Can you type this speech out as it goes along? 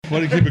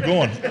Let it keep it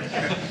going.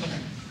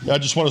 I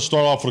just want to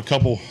start off with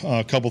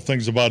a couple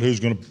things about who's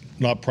going to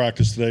not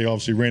practice today.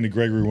 Obviously, Randy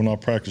Gregory will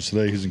not practice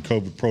today. He's in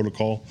COVID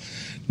protocol.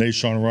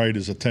 Nahshon Wright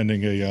is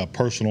attending a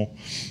personal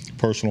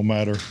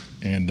matter,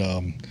 and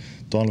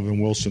Donovan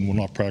Wilson will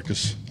not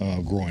practice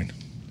groin.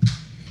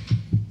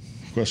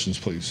 Questions,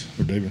 please,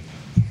 for David.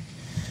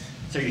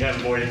 So you have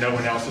avoided, no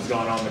one else has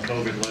gone on the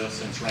COVID list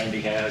since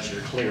Randy has.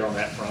 You're clear on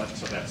that front,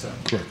 so that's a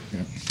Correct.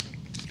 Yeah.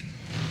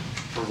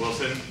 For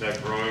Wilson,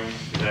 that groin,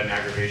 is that an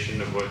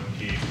aggravation of what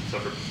he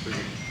suffered for you?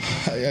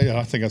 Yeah,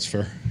 I think that's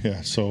fair.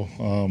 Yeah, so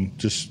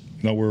just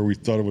not where we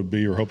thought it would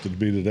be or hoped it to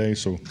be today,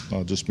 so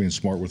just being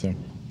smart with him.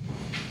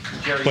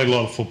 Jerry, Played a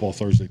lot of football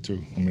Thursday,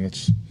 too. I mean,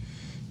 it's,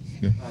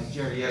 yeah.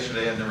 Jerry,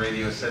 yesterday on the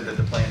radio said that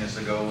the plan is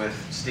to go with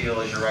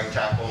Steele as your right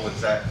tackle. Is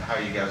that how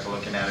you guys are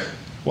looking at it?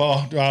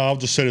 Well, I'll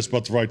just say this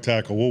about the right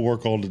tackle. We'll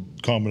work all the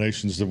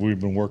combinations that we've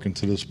been working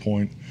to this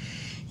point.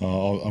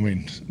 I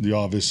mean, the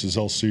obvious is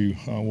LC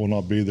will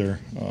not be there,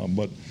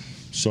 but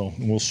so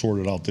we'll sort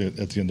it out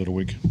at the end of the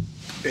week.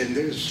 And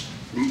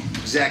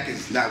Zach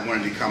is not one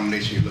of the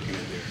combinations you're looking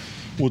at there.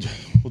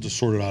 We'll just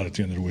sort it out at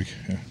the end of the week.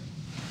 Yeah.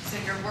 So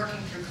you're working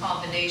through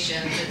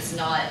combinations. It's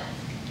not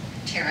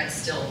Terrence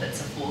Steele that's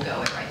a full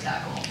go at right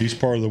tackle. He's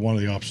part of one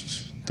of the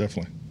options,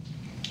 definitely.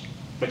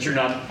 but you're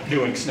not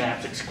doing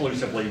snaps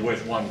exclusively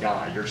with one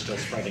guy. You're still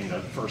spreading the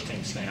first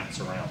team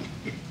snaps around.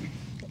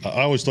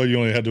 I always thought you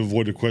only had to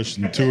avoid the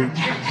question two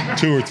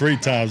or three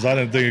times. I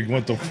didn't think it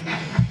went to.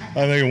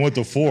 I think it went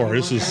to four.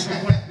 This is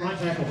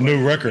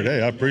new record.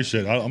 Hey, I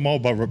appreciate it. I'm all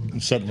about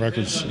setting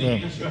records.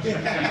 Yeah.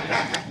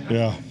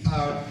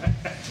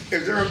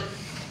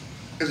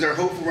 Is there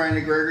hope for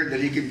Randy Gregory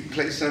that he could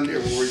play Sunday,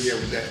 or where you at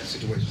with that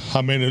situation?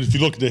 I mean, if you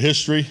look at the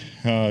history,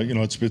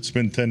 it's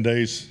been 10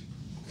 days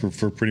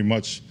for pretty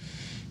much,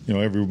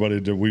 everybody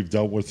that we've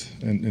dealt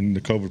with in the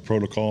COVID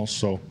protocol.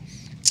 So,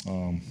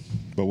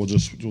 but we'll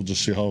just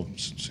see how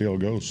it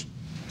goes.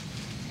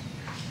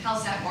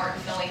 How's Zach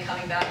Martin feeling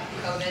coming back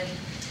from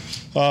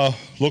COVID?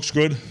 Looks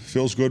good,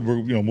 feels good.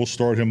 We'll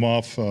start him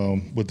off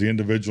with the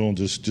individual and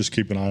just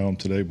keep an eye on him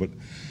today. But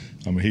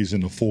I mean, he's in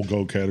the full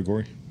go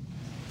category.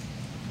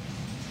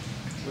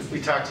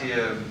 We talked to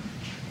you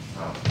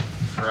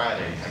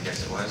Friday, I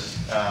guess it was,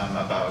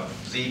 about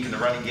Zeke and the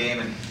running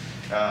game and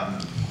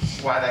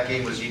why that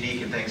game was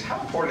unique and things.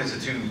 How important is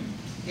it to,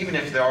 even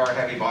if there are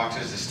heavy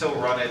boxes, to still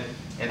run it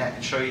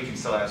and show you can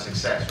still have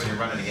success when you're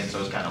running against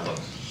those kind of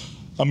looks?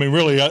 I mean,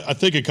 really, I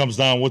think it comes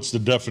down what's the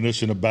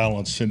definition of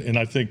balance, and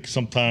I think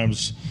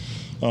sometimes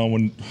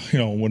when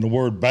the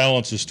word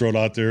balance is thrown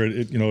out there,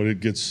 it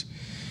gets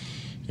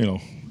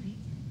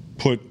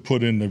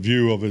put in the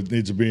view of it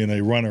needs to be in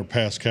a runner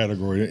pass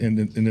category,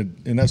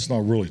 and that's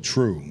not really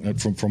true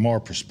from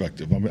our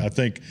perspective. I mean, I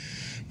think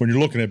when you're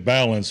looking at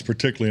balance,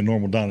 particularly in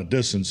normal down and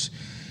distance,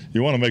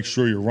 you want to make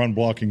sure your run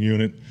blocking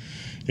unit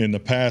and the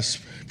pass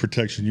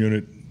protection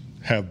unit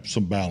have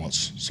some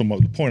balance.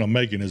 The point I'm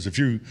making is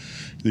the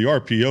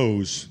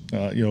RPOs,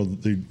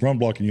 the run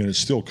blocking unit is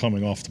still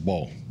coming off the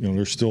ball.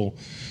 They're still,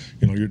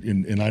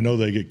 and I know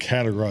they get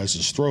categorized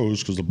as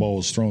throws because the ball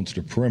is thrown to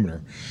the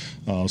perimeter.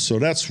 So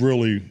that's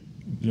really,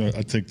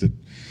 I think that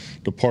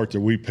the part that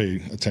we pay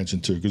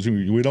attention to, because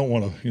we don't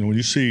want to, when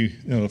you see,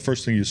 the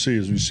first thing you see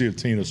is when you see a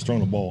team that's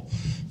thrown the ball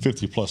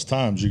 50 plus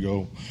times, you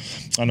go,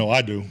 I know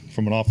I do,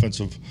 from an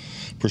offensive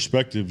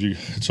perspective,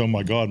 it's, oh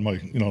my God,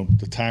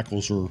 the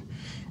tackles are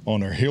on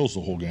their heels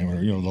the whole game,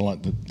 or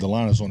the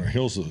line is on their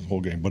heels the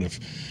whole game. But if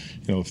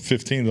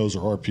 15 of those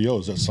are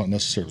RPOs, that's not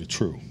necessarily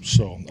true.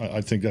 So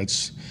I think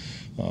that's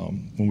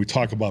when we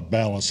talk about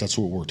balance, that's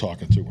what we're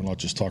talking to. We're not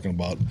just talking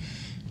about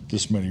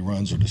this many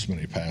runs or this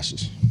many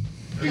passes.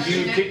 Do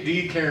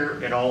you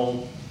care at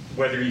all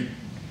whether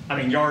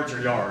yards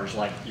are yards,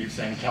 like you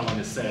saying, Kellen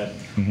has said.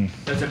 Mm-hmm.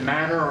 Does it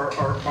matter,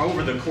 or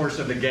over the course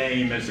of the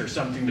game, is there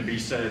something to be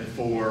said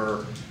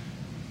for?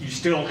 You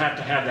still have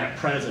to have that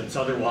presence,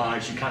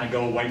 otherwise you kind of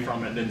go away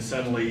from it, and then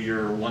suddenly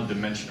you're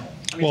one-dimensional.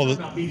 It's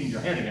not beating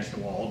your head against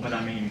the wall, but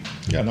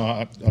Yeah, no,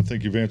 I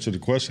think you've answered the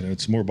question.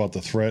 It's more about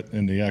the threat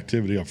and the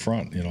activity up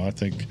front. I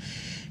think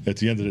at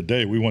the end of the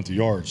day, we want the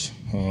yards.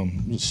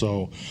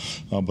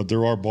 But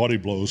there are body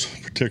blows,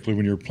 particularly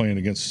when you're playing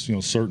against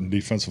certain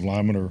defensive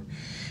linemen or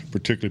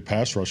particularly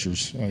pass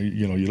rushers.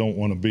 You don't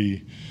want to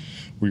be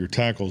where your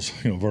tackles,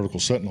 vertical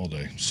setting all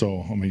day.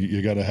 So,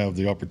 you got to have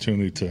the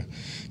opportunity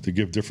to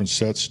give different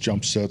sets,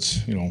 jump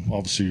sets,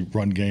 obviously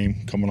run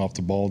game, coming off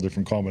the ball,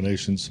 different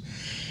combinations.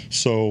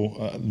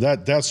 So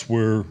that's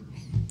where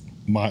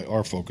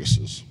our focus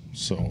is.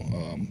 So,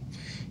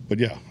 but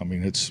yeah,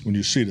 it's when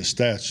you see the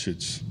stats,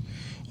 it's,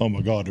 oh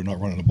my God, they're not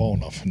running the ball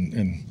enough.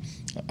 And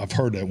I've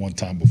heard that one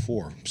time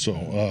before. So,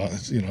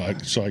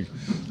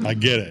 I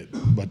get it.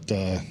 But,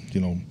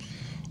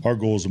 our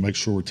goal is to make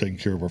sure we're taking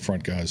care of our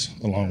front guys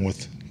along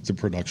with the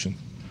production.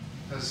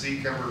 Has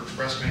Zeke ever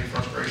expressed any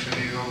frustration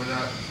to you over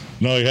that?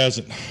 No, he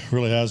hasn't.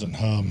 Really hasn't.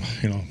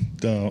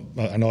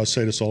 I know I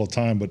say this all the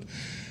time, but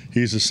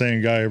he's the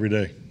same guy every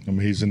day.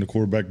 He's in the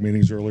quarterback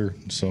meetings earlier,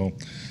 so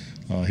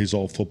he's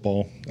all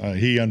football.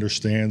 He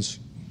understands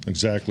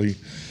exactly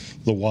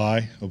the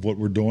why of what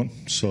we're doing.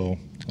 So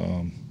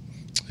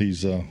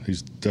he's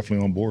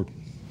definitely on board.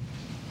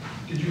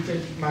 Did you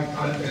think, Mike,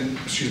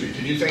 did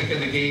you think in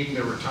the game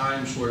there were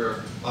times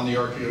where on the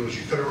RPOs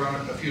you could have run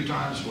it a few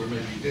times where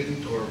maybe you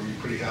didn't, or were you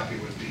pretty happy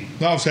with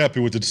the? No, I was happy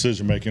with the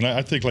decision making.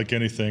 I think like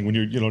anything,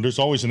 when there's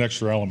always an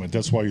extra element.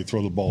 That's why you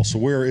throw the ball. So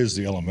where is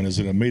the element? Is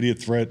it an immediate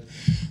threat?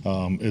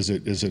 Is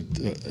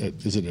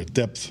it a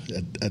depth,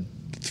 a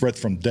threat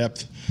from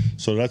depth?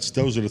 So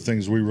those are the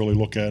things we really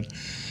look at.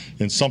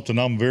 And something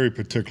I'm very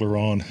particular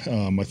on.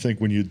 I think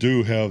when you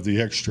do have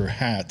the extra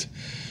hat,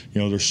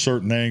 there's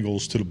certain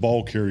angles to the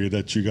ball carrier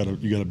that you got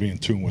to be in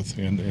tune with.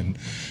 And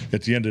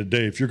at the end of the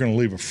day, if you're going to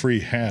leave a free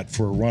hat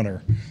for a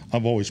runner,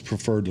 I've always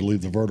preferred to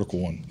leave the vertical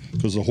one,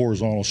 because the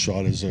horizontal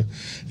shot is a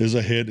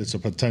hit. It's a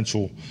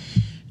potential,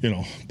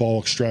 ball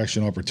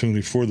extraction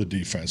opportunity for the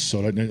defense.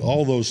 So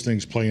all those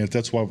things play in it.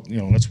 That's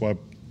why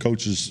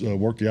coaches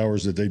work the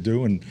hours that they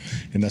do, and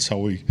that's how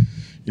we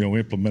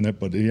implement it.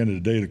 But at the end of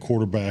the day, the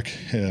quarterback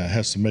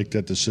has to make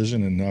that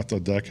decision, and I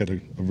thought Dak had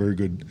a very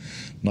good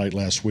night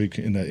last week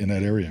in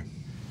that area.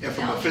 Yeah,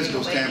 from a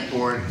physical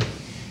standpoint,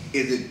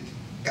 is it?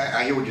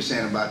 I hear what you're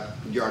saying about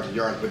yards to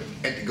yards, but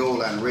at the goal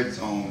line, red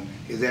zone,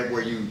 is that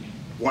where you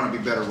want to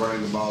be better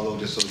running the ball, though,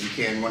 just so you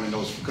can run in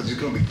those? Because it's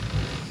going to be.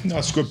 No,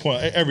 that's a good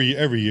point.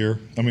 Every year,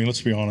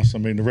 let's be honest.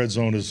 The red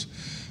zone is.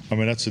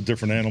 That's a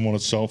different animal in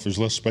itself. There's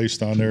less space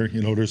down there.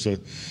 There's a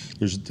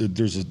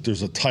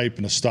type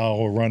and a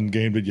style of run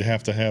game that you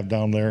have to have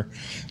down there.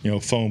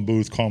 Phone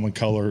booth, common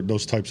color,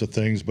 those types of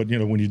things. But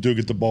when you do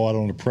get the ball out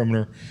on the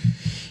perimeter,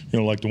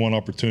 like the one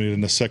opportunity,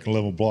 and the second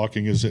level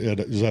blocking is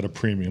at a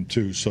premium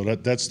too. So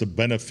that's the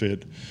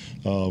benefit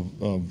of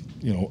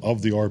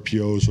the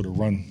RPOs, or the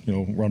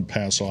run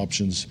pass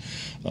options,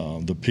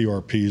 the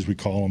PRPs we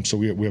call them. So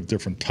we have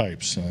different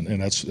types, and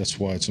that's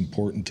why it's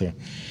important to,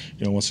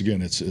 once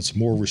again, it's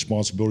more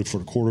responsibility for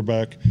the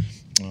quarterback.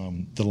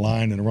 The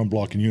line and the run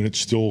blocking unit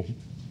still,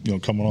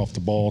 coming off the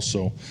ball.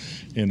 So,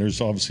 and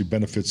there's obviously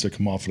benefits that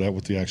come off of that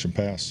with the action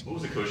pass. What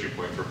was the coaching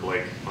point for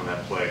Blake on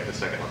that play, the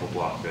second level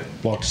block?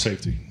 Block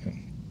safety. Yeah.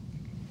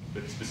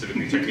 But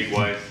specifically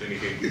technique-wise,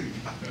 anything?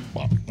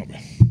 Block.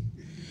 Okay.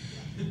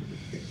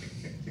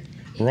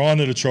 We're on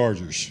to the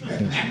Chargers.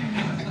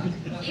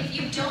 If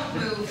you don't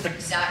move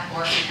Zach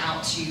Martin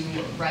out to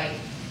right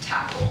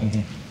tackle,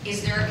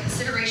 is there a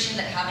consideration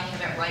that having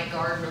him at right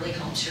guard really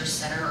helps your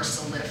center or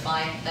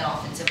solidify that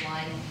offensive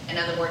line? In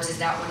other words, is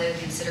that one of the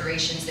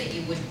considerations that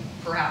you would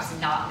perhaps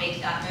not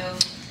make that move?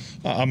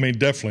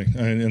 Definitely.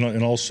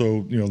 And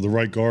also, the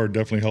right guard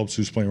definitely helps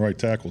who's playing right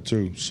tackle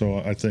too. So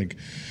I think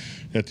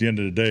at the end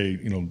of the day,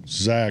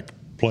 Zach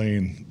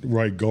playing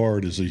right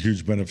guard is a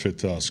huge benefit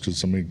to us,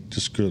 because,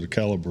 just the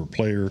caliber of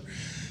player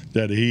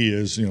that he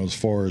is, as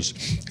far as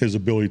his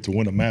ability to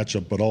win a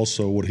matchup, but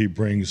also what he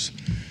brings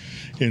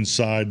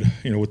inside,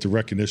 with the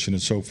recognition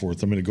and so forth.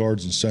 The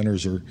guards and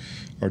centers are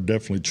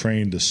definitely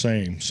trained the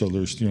same. So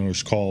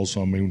there's calls.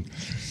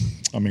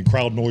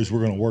 Crowd noise, we're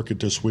going to work it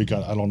this week.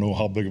 I don't know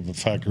how big of a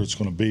factor it's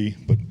going to be,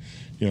 but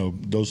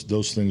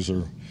those things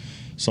are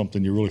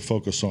something you really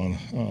focus on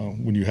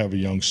when you have a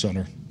young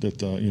center that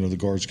the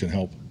guards can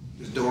help.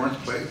 Does Dorrance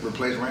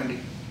replace Randy?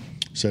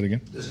 Say it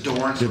again. Does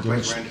Dorrance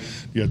replace Randy?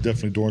 Yeah,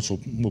 definitely. Dorrance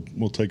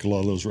will take a lot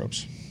of those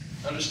reps.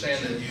 I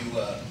understand that you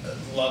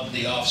loved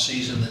the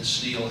off-season that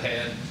Steele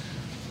had.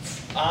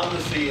 On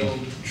the field,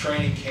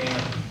 training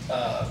camp,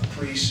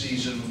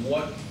 preseason,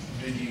 what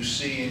did you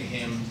see in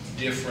him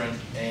different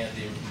and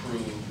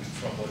improved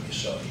from what you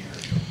saw a year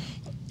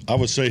ago? I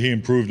would say he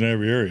improved in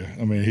every area.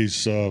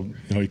 He's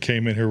he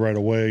came in here right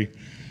away.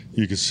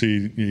 You could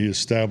see he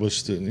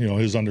established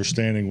his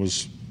understanding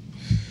was.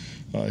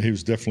 He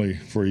was definitely,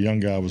 for a young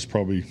guy, was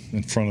probably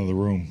in front of the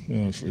room,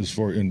 and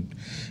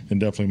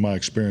definitely my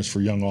experience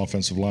for young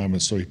offensive linemen.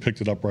 So he picked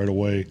it up right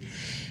away.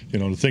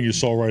 The thing you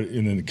saw right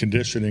in the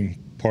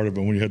conditioning part of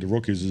it when you had the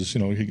rookies is,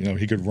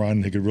 he could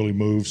run, he could really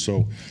move.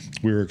 So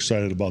we were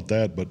excited about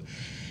that. But,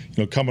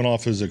 coming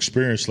off his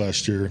experience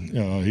last year,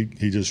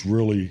 he just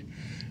really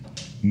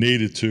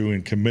needed to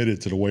and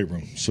committed to the weight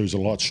room. So he's a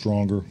lot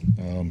stronger.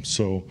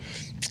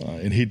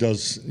 And he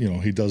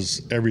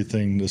does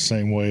everything the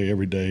same way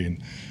every day.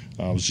 And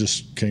I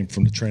came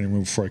from the training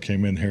room before I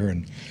came in here,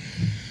 and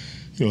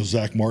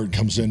Zach Martin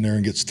comes in there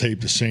and gets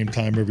taped the same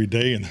time every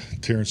day, and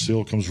Terrence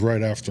Steele comes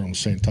right after him the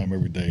same time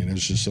every day. And I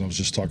was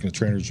just talking to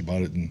trainers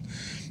about it, and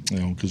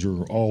because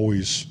we're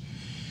always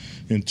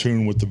in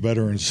tune with the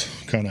veterans,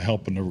 kind of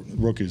helping the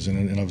rookies.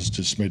 And I was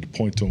just made the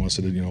point to him. I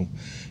said,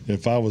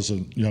 if I was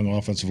a young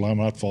offensive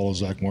lineman, I'd follow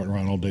Zach Martin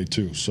around all day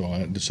too. So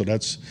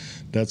that's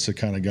the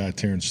kind of guy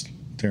Terrence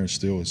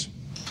Steele is.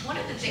 One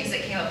of the things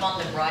that came up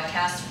on the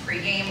broadcast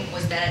pregame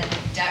was that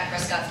Dak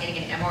Prescott's getting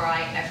an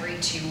MRI every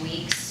 2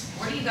 weeks.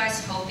 What are you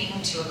guys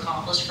hoping to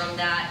accomplish from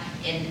that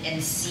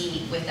and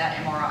see with that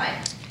MRI?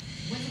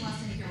 When's the last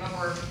time you can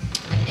remember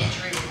an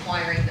injury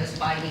requiring those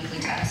bi-weekly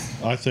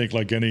tests? I think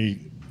like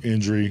any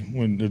injury,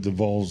 when it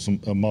involves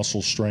a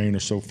muscle strain or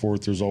so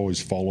forth, there's always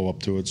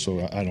follow-up to it.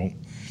 So I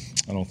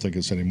don't think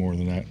it's any more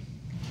than that.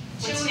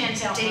 Did he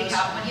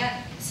have one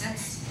yet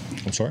since?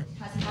 I'm sorry?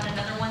 Has he had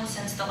another one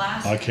since the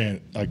last? I'm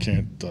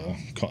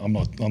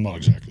not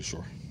exactly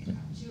sure. Yeah.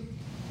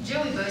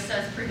 Joey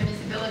Bosa has proven his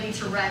ability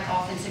to wreck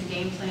offensive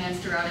game plans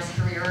throughout his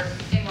career.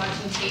 In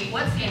watching tape,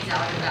 what stands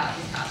out about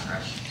his pass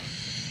rush?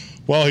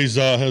 Well, he's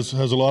has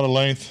a lot of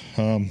length.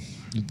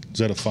 Is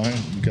that a fine?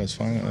 You guys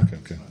fine?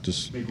 Okay.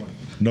 Just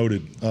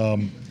noted.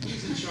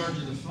 He's in charge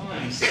of the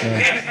fines.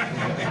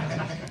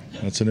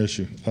 That's an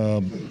issue.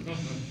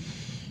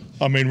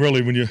 I mean,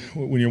 really, when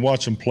you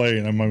watch him play,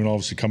 and I mean,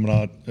 obviously coming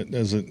out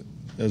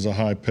as a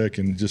high pick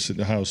and just at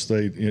Ohio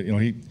State, you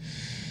know,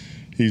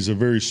 he's a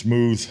very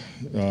smooth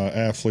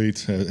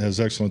athlete, has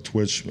excellent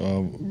twitch,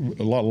 a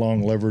lot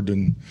long levered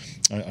than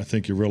I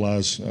think you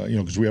realize, you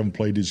know, because we haven't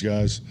played these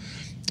guys.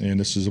 And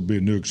this will be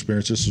a new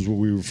experience. This is what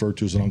we refer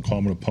to as an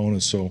uncommon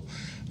opponent. So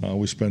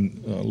we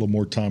spend a little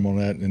more time on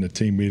that in the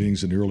team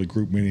meetings and the early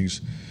group meetings,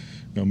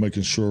 you know,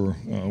 making sure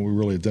we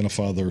really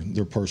identify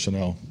their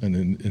personnel.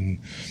 And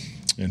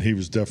he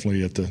was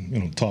definitely at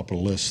the top of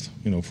the list,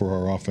 you know, for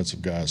our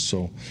offensive guys.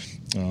 So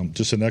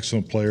just an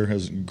excellent player,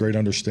 has great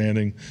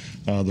understanding.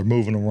 They're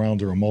moving around.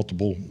 There are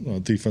multiple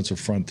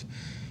defensive front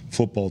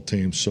football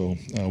teams. So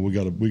we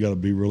got to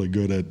be really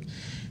good at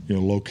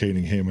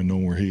locating him and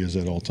knowing where he is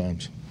at all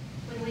times.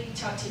 We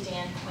talked to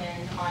Dan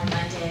Quinn on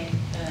Monday.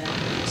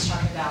 He was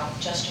talking about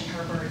Justin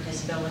Herbert,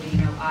 his ability,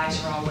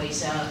 eyes are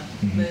always up,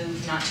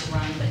 move, not to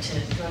run, but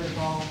to throw the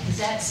ball. Does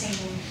that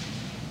seem,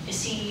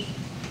 is he,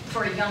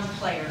 for a young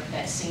player,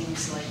 that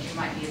seems like it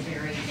might be a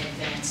very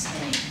advanced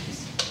thing?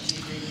 Do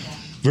you agree with that?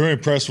 Very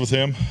impressed with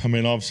him. I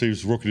mean, obviously he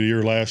was Rookie of the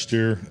Year last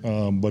year,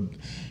 but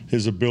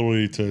his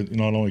ability to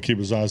not only keep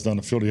his eyes down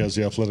the field, he has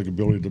the athletic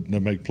ability to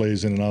make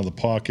plays in and out of the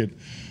pocket.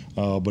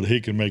 But he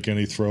can make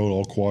any throw,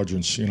 all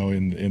quadrants,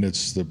 and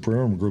it's the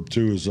perimeter group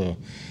too is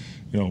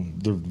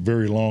they're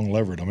very long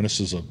levered. I mean,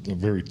 this is a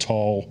very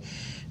tall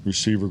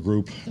receiver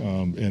group,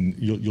 and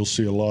you'll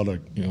see a lot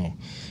of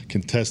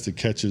contested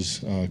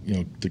catches.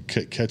 The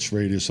catch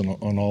radius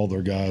on all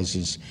their guys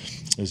is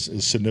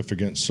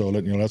significant. So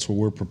that's what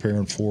we're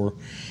preparing for.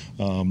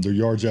 Their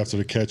yards after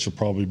the catch will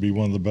probably be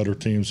one of the better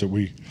teams that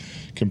we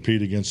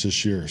compete against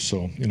this year.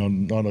 So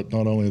not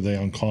only are they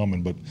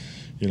uncommon, but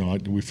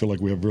we feel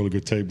like we have really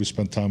good tape. We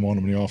spent time on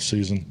them in the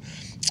offseason,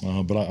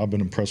 but I've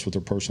been impressed with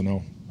their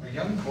personnel. Are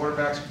young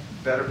quarterbacks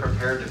better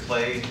prepared to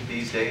play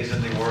these days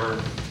than they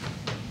were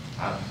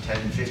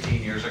 10,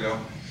 15 years ago?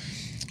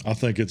 I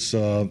think it's.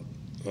 I'm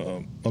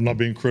not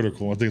being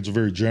critical. I think it's a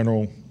very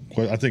general.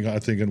 I think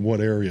in what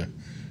area,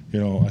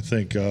 I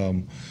think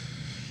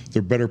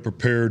they're better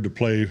prepared to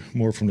play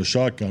more from the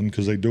shotgun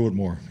because they do it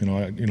more.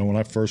 When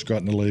I first got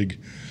in the league,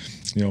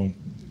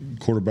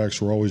 quarterbacks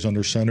were always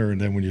under center,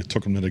 and then when you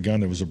took them to the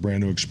gun, it was a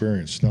brand new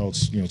experience. Now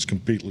it's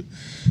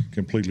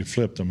completely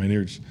flipped. I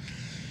mean,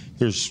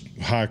 there's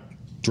high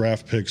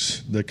draft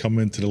picks that come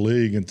into the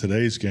league in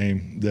today's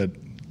game that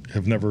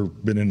have never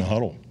been in the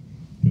huddle,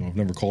 have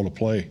never called a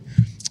play,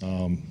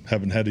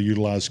 haven't had to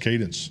utilize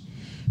cadence,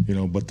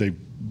 but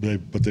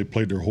they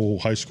played their whole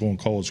high school and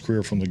college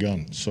career from the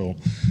gun. So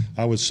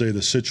I would say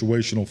the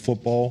situational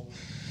football,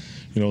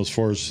 as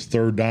far as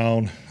third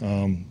down,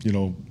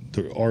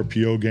 the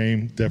RPO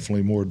game,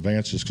 definitely more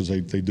advanced just because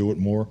they do it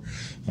more.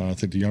 I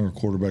think the younger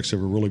quarterbacks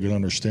have a really good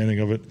understanding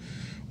of it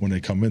when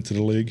they come into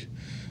the league.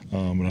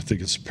 And I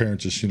think it's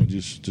apparent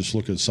just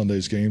look at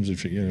Sunday's games.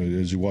 If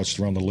as you watch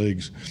around the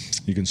leagues,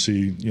 you can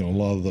see a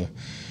lot of the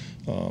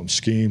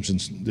schemes and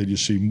that you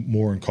see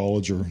more in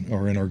college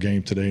or in our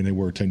game today than they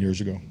were 10 years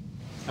ago.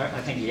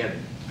 I think he had,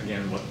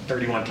 again,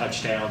 31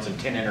 touchdowns and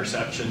 10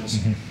 interceptions.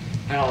 Mm-hmm.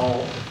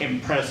 How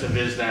impressive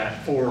is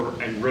that for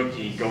a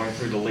rookie going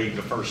through the league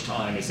the first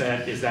time? Is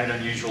that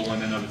unusual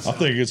in and of itself? I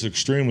think it's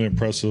extremely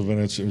impressive, and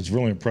it's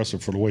really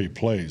impressive for the way he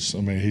plays.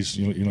 I mean,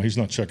 he's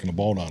not checking the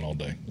ball down all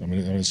day. I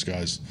mean, this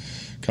guy's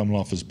coming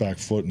off his back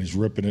foot and he's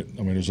ripping it.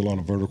 I mean, there's a lot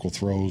of vertical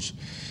throws.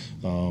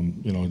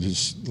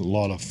 Just a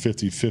lot of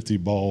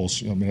 50-50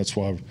 balls. I mean, that's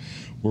why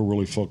we're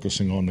really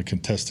focusing on the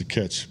contested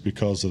catch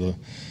because of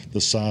the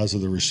size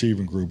of the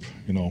receiving group.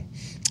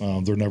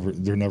 They're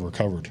never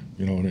covered.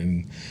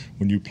 And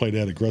when you play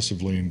that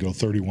aggressively and go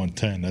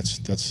 31-10,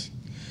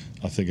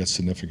 I think that's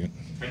significant.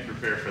 How do you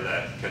prepare for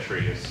that catch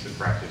radius in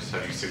practice? How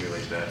do you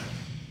simulate that?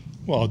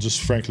 Well,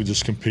 frankly,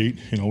 compete.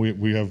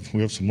 We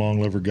have some long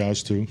lever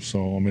guys too.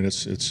 So I mean,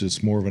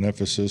 it's more of an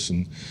emphasis,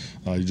 and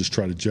you just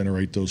try to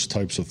generate those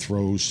types of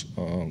throws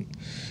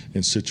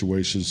in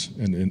situations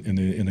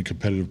in the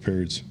competitive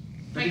periods.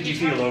 How did you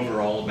feel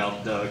overall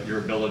about your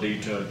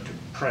ability to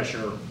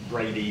pressure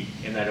Brady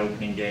in that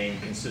opening game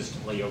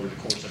consistently over the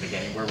course of the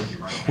game? Where would you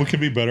rank? We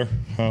can be better.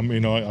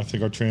 I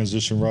think our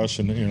transition rush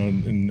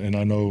and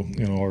I know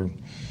our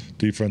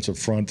defensive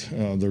front,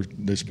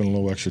 they spent a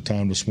little extra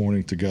time this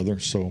morning together.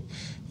 So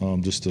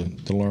just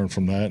to learn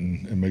from that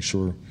and make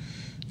sure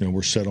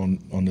we're set on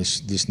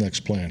this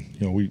next plan.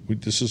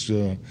 This is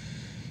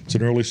it's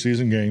an early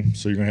season game,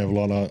 so you're going to have a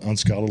lot of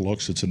unscouted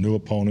looks. It's a new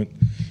opponent.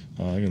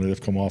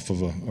 They've come off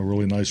of a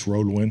really nice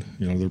road win.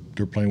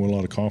 They're playing with a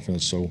lot of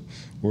confidence, so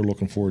we're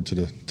looking forward to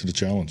the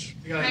challenge.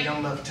 You got a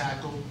young left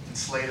tackle,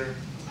 Slater.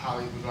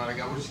 highly regarded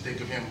guy. What did you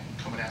think of him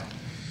coming out?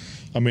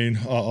 I mean,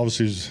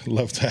 obviously he's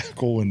left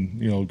tackle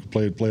and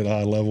played at a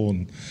high level,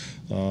 and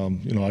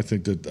I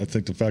think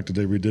the fact that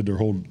they redid their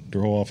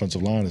whole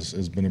offensive line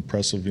has been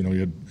impressive. You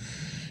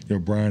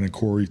had Brian and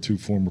Corey, two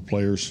former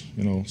players.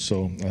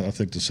 So I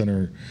think the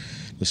center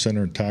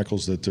and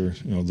tackles that they're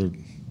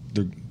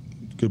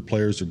good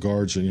players. They're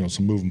guards, and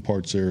some moving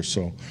parts there.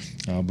 So,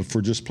 but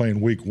for just playing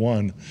week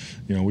one,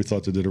 we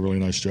thought they did a really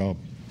nice job.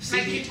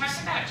 Mike, you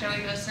talked about Joey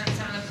Bosa and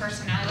some of the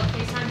personnel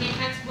he'll face on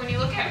defense. When you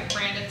look at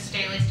Brandon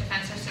Staley's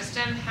defensive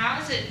system, how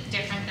is it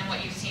different than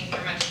what you've seen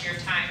for much of your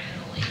time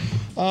in the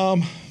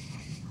league?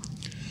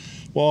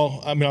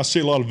 Well, I mean, I see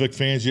a lot of Vic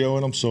Fangio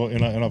in them,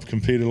 and I've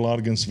competed a lot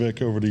against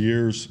Vic over the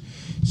years.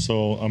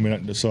 So I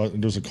mean,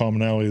 there's a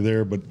commonality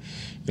there. But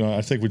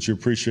I think what you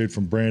appreciate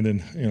from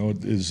Brandon,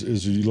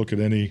 is you look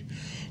at any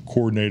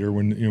coordinator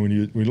when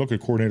you look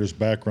at a coordinator's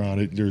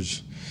background,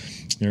 there's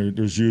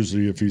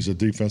usually, if he's a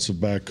defensive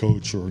back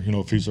coach or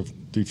if he's a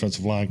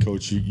defensive line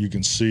coach, you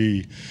can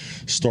see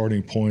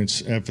starting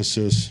points,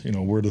 emphasis,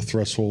 where the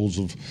thresholds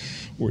of,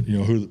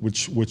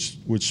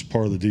 which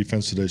part of the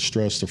defense do they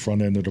stress, the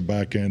front end or the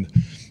back end.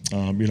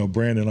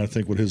 Brandon, I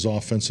think with his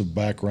offensive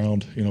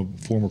background,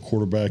 former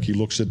quarterback, he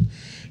looks at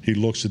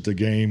the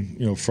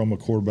game, from a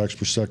quarterback's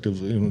perspective.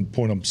 The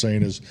point I'm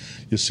saying is,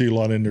 you see a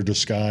lot in their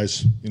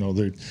disguise.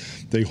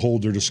 They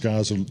hold their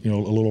disguise a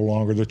little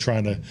longer. They're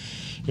trying to,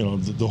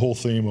 the whole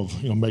theme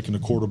of making the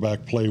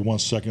quarterback play 1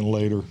 second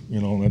later.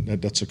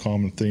 That's a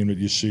common theme that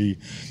you see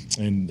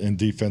in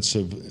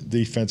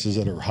defenses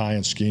that are high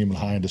in scheme and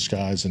high in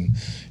disguise, and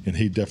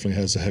he definitely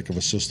has a heck of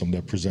a system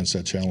that presents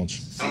that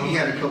challenge. He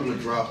had a couple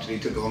of drops that he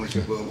took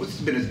ownership of. What's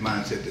been his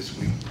mindset this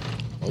week?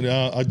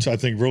 I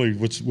think really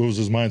what was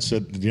his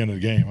mindset at the end of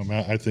the game. I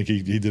mean, I think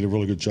he did a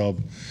really good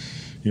job,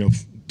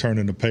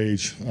 turning the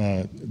page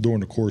during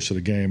the course of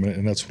the game,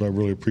 and that's what I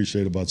really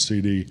appreciate about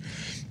CD.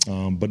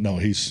 But no,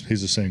 he's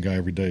the same guy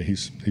every day.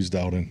 He's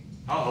dialed in.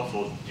 How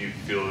helpful do you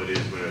feel it is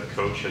when a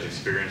coach has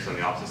experience on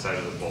the opposite side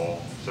of the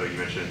ball? So you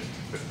mentioned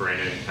with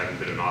Brandon having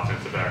been an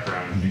offensive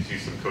background, you see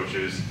some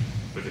coaches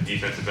with a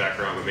defensive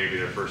background, but maybe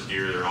their first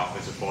year, their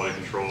offensive quality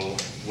control.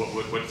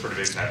 What sort of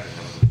impact is that?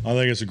 I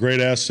think it's a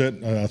great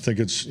asset. I think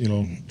it's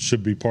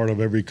should be part of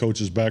every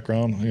coach's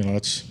background.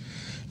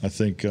 I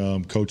think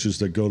coaches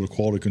that go the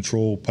quality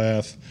control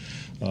path,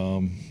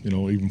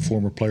 even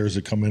former players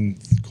that come in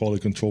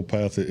quality control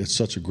path, it's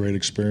such a great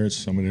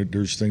experience. I mean,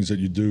 there's things that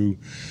you do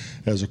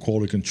as a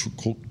quality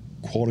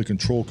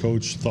control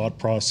coach, thought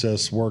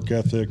process, work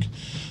ethic,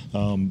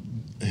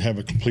 have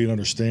a complete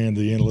understanding,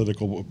 the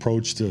analytical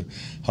approach to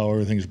how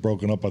everything's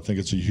broken up. I think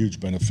it's a huge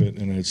benefit,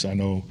 and I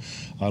know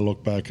I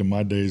look back in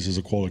my days as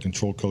a quality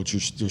control coach,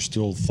 there's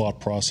still thought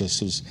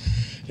processes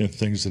and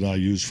things that I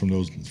use from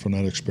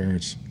that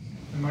experience.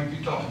 And Mike,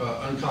 you talked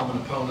about uncommon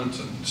opponents,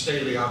 and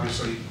Staley,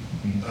 obviously,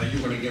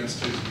 you went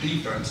against his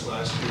defense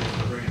last year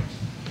with the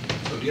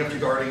Rams. So do you have to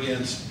guard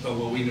against,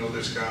 we know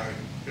this guy,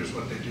 here's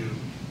what they do,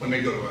 when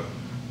they go to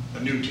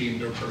a new team,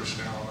 their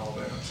personnel and all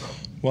that? So.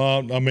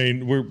 Well, I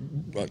mean,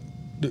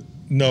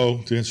 no,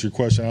 to answer your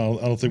question,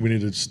 I don't think we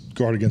need to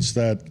guard against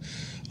that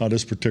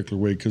this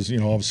particular week, because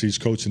obviously he's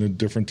coaching a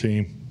different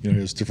team. He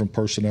has different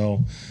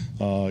personnel.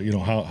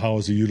 How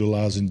is he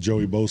utilizing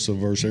Joey Bosa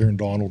versus Aaron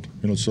Donald?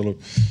 So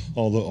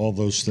all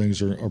those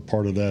things are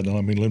part of that. And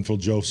I mean, Linfield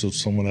Joseph,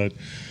 someone that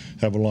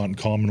have a lot in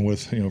common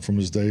with from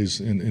his days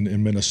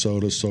in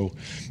Minnesota. So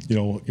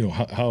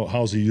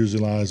how's he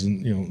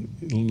utilizing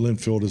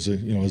Linfield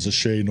as a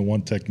shade and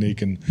one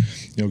technique, and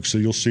so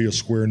you'll see a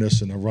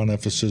squareness and a run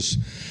emphasis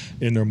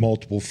in their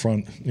multiple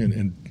front,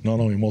 and not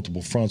only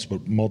multiple fronts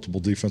but multiple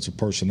defensive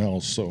personnel.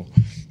 So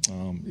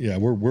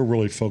we're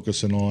really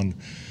focusing on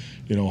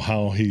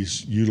how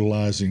he's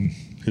utilizing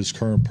his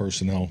current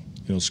personnel,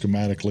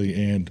 schematically,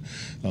 and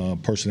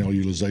personnel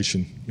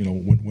utilization,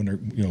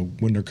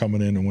 when they're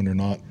coming in and when they're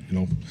not,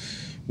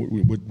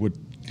 with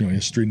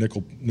his three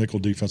nickel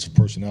defensive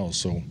personnel.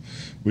 So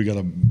we got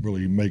to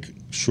really make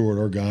sure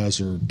our guys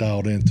are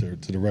dialed into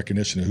the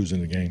recognition of who's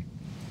in the game.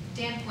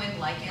 Dan Quinn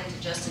likened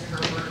Justin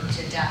Herbert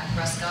to Dak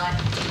Prescott.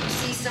 Do you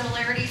see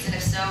similarities, and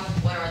if so,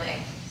 what are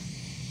they?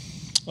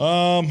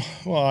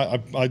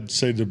 Well, I'd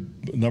say the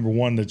number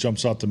one that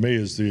jumps out to me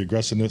is the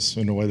aggressiveness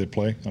in the way they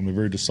play. I mean,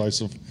 very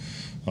decisive.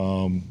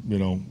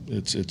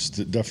 It's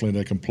definitely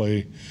they can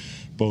play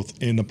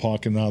both in the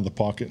pocket and out of the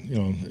pocket.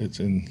 It's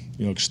in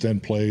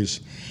extend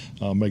plays,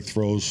 make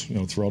throws.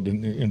 Throughout,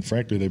 and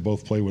frankly, they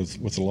both play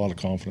with a lot of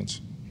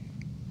confidence.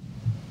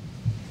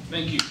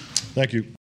 Thank you. Thank you.